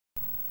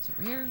It's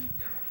over here.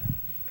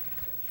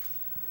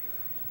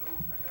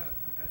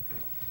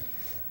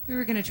 We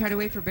were going to try to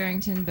wait for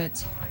Barrington,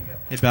 but...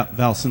 Hey,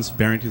 Val, since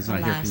Barrington's not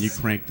here, Alas. can you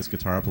crank this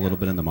guitar up a little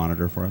bit in the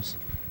monitor for us?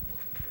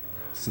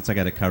 Since I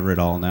got to cover it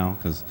all now.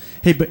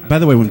 Hey, but by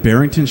the way, when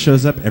Barrington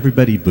shows up,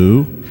 everybody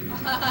boo.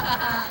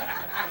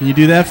 Can you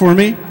do that for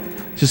me?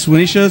 Just when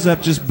he shows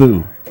up, just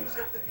boo.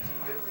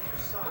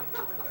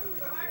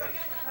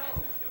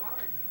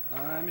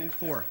 I'm in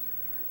 4.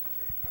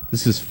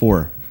 This is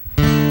 4.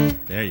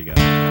 There you go.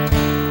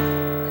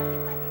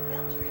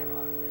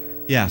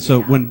 Yeah,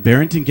 so when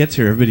Barrington gets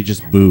here, everybody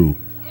just boo.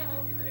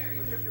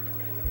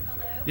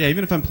 Yeah,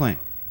 even if I'm playing.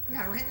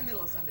 Yeah, right in the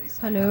middle of somebody's...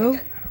 Hello.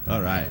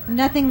 All right.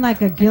 Nothing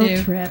like a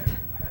guilt trip.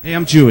 Hey,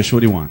 I'm Jewish. What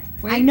do you want?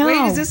 I know.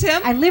 Wait, is this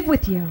him? I live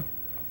with you.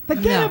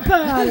 Forget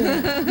about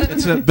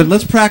it. But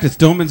let's practice.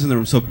 Doman's in the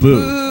room, so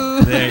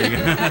boo. There you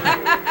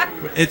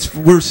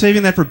go. We're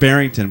saving that for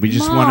Barrington. We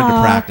just wanted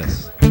to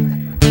practice.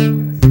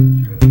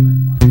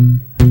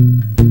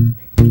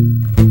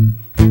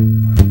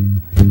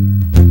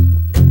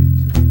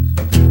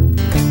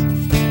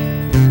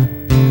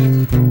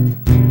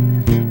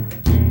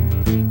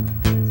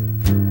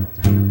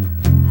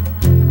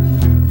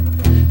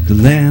 The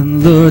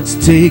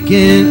landlord's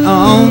taken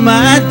all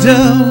my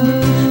dough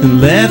and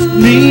left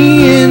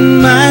me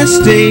in my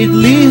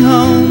stately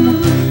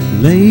home,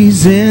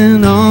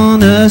 lazing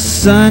on a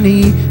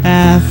sunny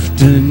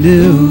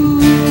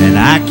afternoon. And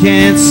I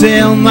can't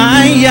sail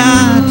my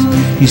yacht,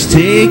 he's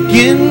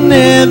taken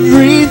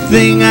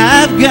everything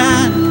I've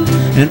got,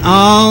 and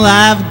all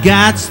I've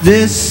got's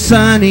this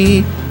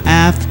sunny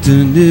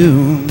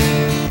afternoon.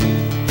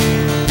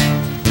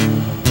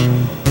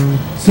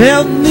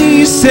 Help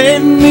me,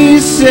 save me,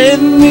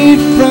 save me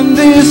from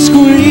this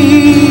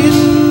squeeze.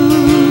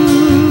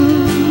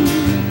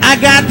 I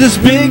got this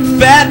big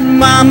fat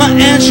mama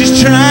and she's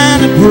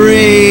trying to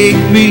break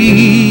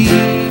me.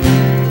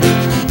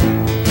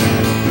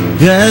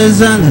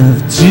 'Cause I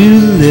love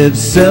to live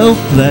so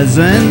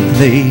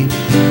pleasantly,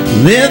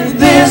 live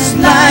this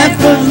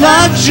life of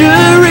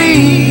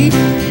luxury,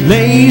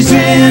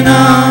 lazing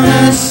on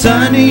a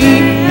sunny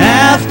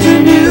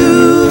afternoon.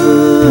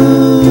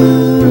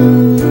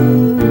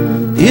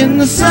 In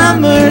the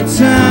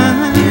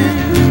summertime,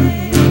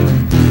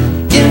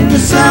 in the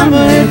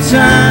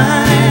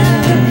summertime,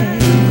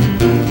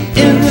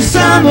 in the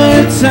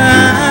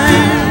summertime.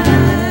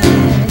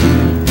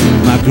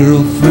 My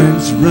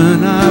girlfriend's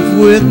run off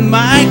with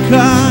my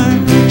car.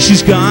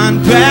 She's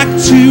gone back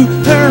to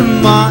her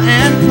ma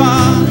and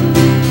pa,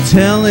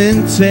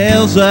 telling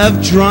tales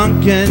of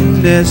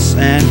drunkenness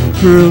and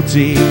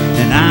cruelty.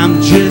 And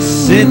I'm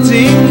just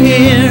sitting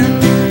here,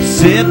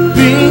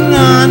 sipping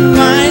on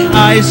my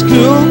ice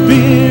cold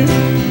beer,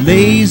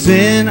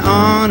 lazing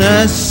on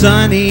a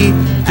sunny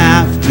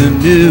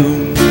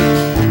afternoon.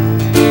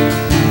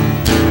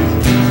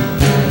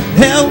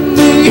 Help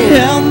me,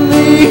 help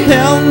me,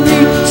 help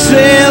me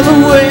sail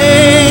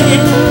away.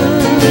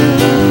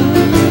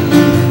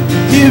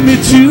 Give me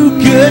 2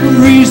 good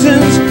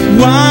reasons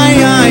why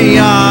I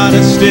ought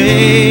to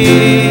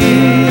stay.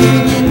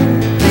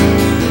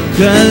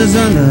 'Cause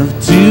I love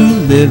to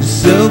live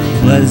so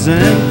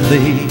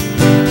pleasantly,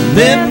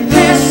 live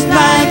this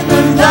life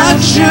of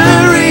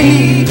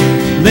luxury,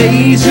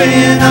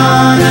 lazing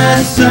on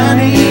a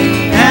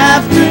sunny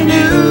afternoon.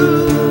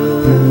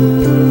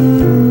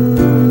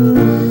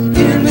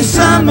 In the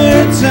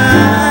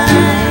summertime,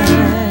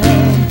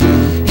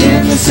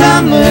 in the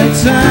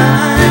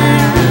summertime,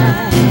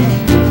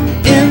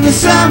 in the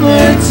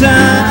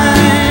summertime.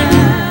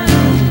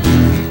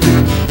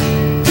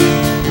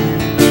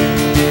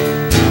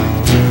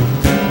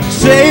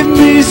 Save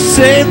me,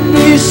 save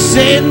me,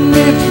 save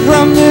me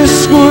from this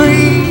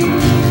squeeze.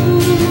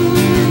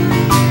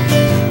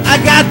 I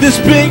got this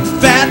big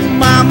fat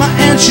mama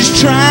and she's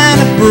trying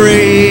to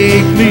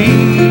break me.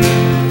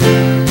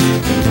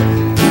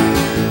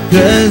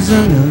 'Cause I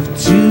love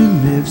to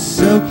live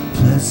so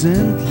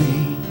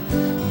pleasantly,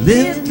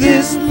 live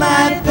this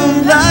life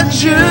of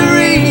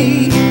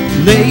luxury,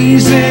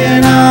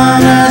 lazing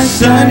on a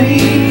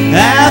sunny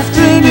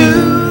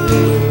afternoon.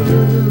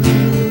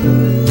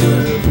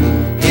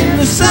 In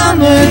the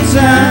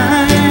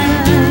summertime,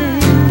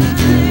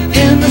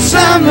 in the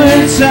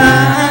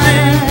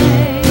summertime,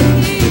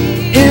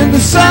 in the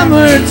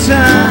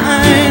summertime.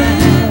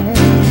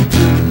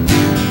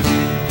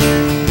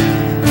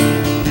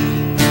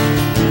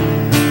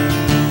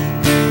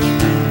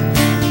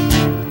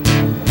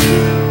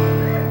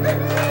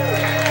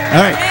 All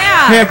right.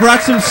 Yeah. Hey, I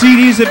brought some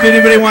CDs if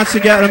anybody wants to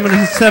get them.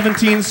 It's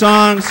 17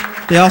 songs.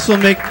 They also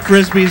make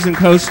frisbees and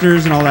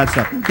coasters and all that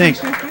stuff.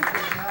 Thanks.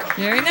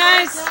 Very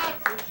nice.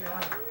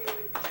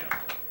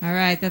 All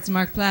right, that's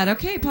Marc Platt.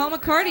 Okay, Paul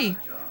McCarty.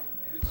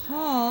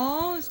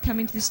 Paul is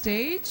coming to the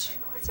stage.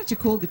 Such a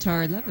cool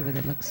guitar. I love the way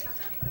that looks.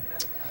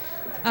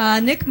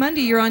 Nick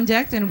Mundy, you're on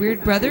deck. Then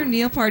Weird Brother,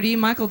 Neil Pardee,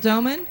 Michael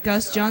Doman,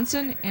 Gus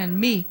Johnson, and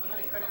me.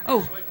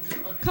 Oh,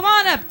 come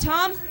on up,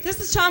 Tom. This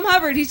is Tom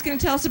Hubbard. He's going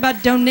to tell us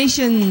about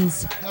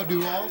donations. How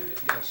do all?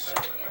 Yes.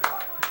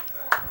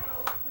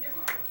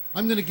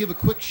 I'm going to give a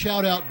quick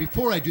shout out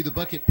before I do the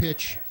bucket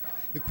pitch.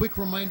 A quick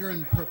reminder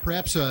and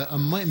perhaps a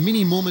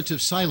mini moment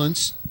of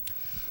silence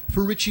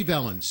for Richie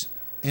Valens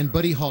and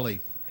Buddy Holly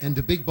and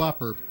the Big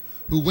Bopper,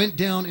 who went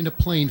down in a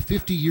plane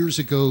 50 years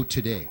ago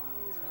today,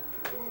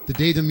 the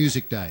day the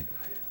music died.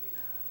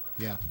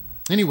 Yeah.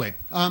 Anyway,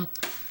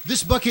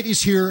 this bucket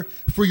is here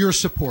for your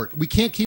support. We can't keep